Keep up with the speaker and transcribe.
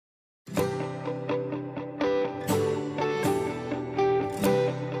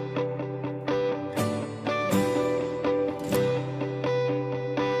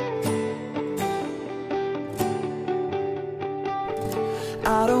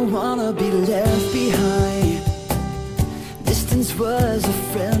don't wanna be left behind. Distance was a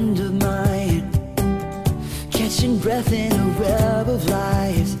friend of mine, catching breath in a web of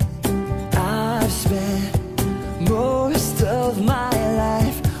lies. I've spent most of my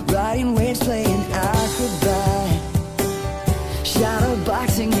life riding waves, playing acrobat,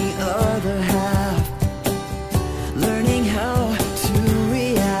 shadowboxing the other half, learning how to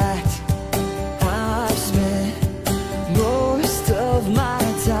react. I've spent most of my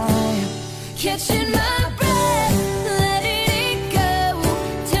time catching my breath, letting it go,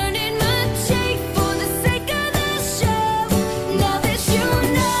 turning my cheek for the sake of the show. Now that you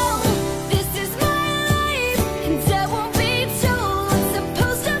know this is my life, and I won't be told what's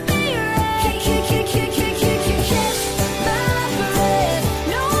supposed to be right. Catch my breath,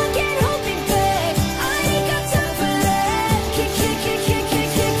 no one can hold me back. I ain't got time for that. Catch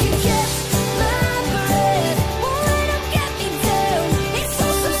my breath, won't let 'em get me down. It's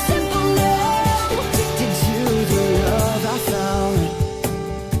all so simple now. Addicted to the love I found,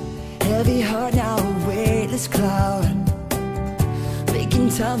 heavy heart now a weightless cloud, making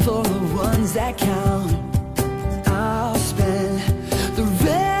time for the ones that count. I'll spend the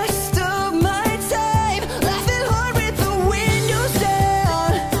rest of my time laughing hard with the windows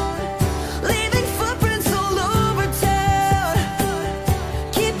down, leaving footprints all over town,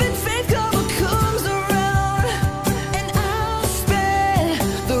 keeping faith till what comes around. And I'll spend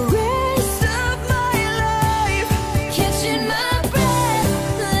the rest of my life catching my breath,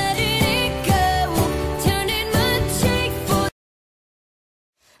 letting it go, turning my cheek for.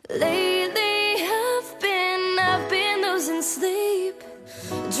 Lately I've been losing sleep,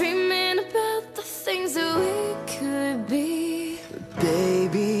 dreaming about the things that we could be.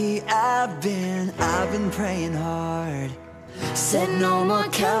 Baby, I've been praying hard. Said no more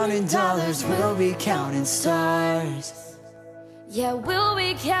counting dollars, we'll be counting stars. Yeah, we'll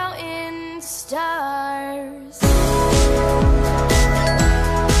be counting stars.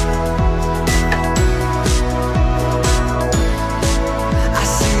 I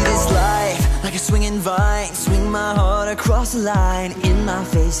see this life like a swinging vine, swing my heart across the line. In my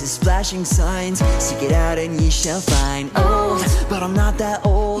face is flashing signs, seek it out and ye shall find. Old, but I'm not that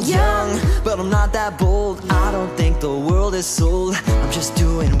old. Young, but I'm not that bold. I don't think the world is sold, I'm just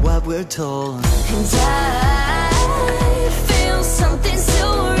doing what we're told. And I feel something so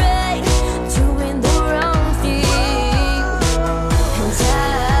right, doing the wrong thing. And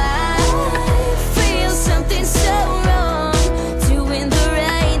I feel something so wrong, doing the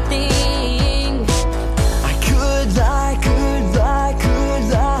right thing. I could lie, could lie, could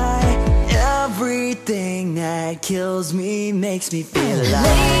lie. Everything that kills me makes me feel alive.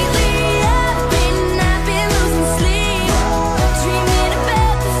 Lately I've been losing sleep, dreaming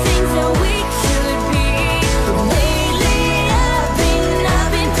about the things that we could be. Lately I've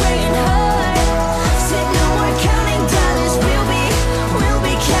been praying hard. Said no more counting dollars, we'll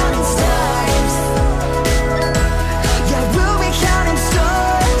be counting stars. Yeah, we'll be counting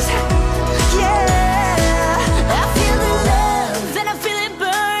stars. Yeah, I feel the love and I feel it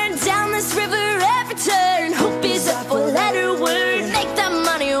burn down this river every turn. Hope is a four-letter word, make that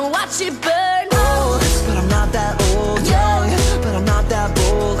money and watch it burn. Old, but I'm not that old. Young, but I'm not that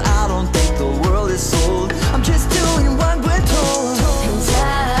bold. I don't think the world is sold, I'm just doing what we're told. And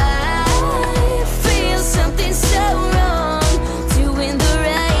I feel something so wrong, doing the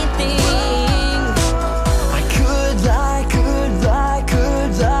right thing. I could lie, could lie,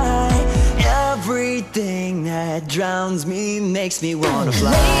 could lie. Everything that drowns me makes me wanna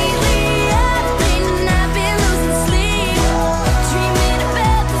fly. Lately